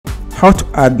How to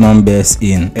add numbers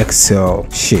in Excel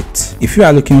sheet. If you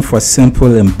are looking for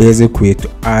simple and basic way to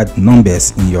add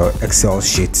numbers in your Excel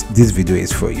sheet, this video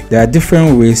is for you. There are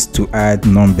different ways to add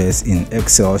numbers in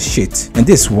Excel sheet, and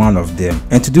this is one of them.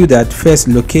 And to do that, first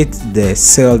locate the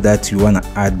cell that you want to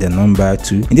add the number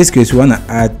to. In this case, we want to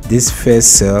add this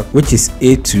first cell, which is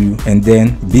A2 and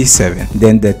then B7.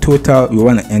 Then the total, we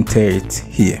want to enter it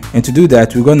here. And to do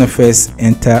that, we're going to first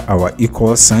enter our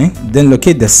equal sign, then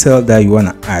locate the cell that you want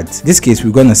to add. In this case,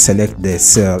 we're going to select the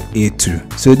cell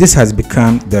A2. So this has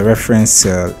become the reference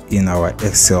cell in our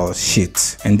Excel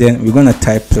sheet. And then we're going to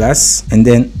type plus and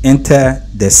then enter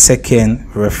the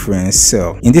second reference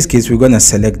cell. In this case, we're going to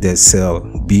select the cell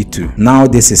B2. Now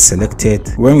this is selected.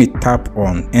 When we tap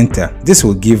on enter, this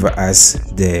will give us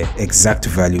the exact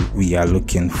value we are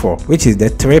looking for, which is the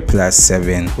 3 plus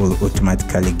 7 will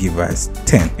automatically give us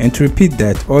 10. And to repeat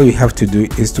that, all you have to do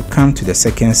is to come to the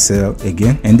second cell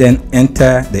again and then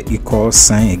enter the equal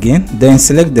sign again. Then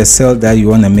select the cell that you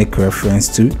want to make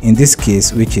reference to, in this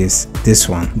case, which is this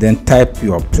one. Then type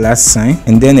your plus sign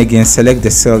and then again select the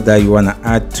cell that you want to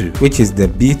add to, which is the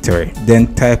B3.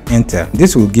 Then type enter.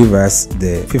 This will give us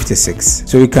the 56.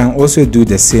 So you can also do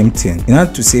the same thing. In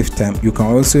order to save time, you can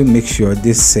also make sure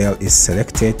this cell is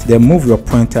selected. Then move your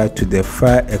pointer to the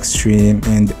far extreme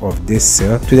end of this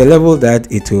cell to the level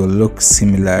that it will look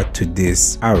similar to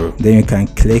this arrow. Then you can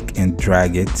click and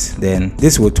drag it. Then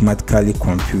this will automatically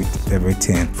compute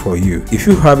everything for you. If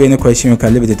you have any question, you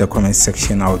can leave it in the comment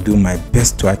section. I'll do my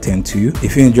best to attend to you.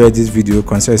 If you enjoyed this video,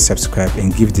 consider subscribe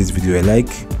and give this video a like.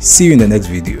 See you in the next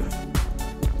video.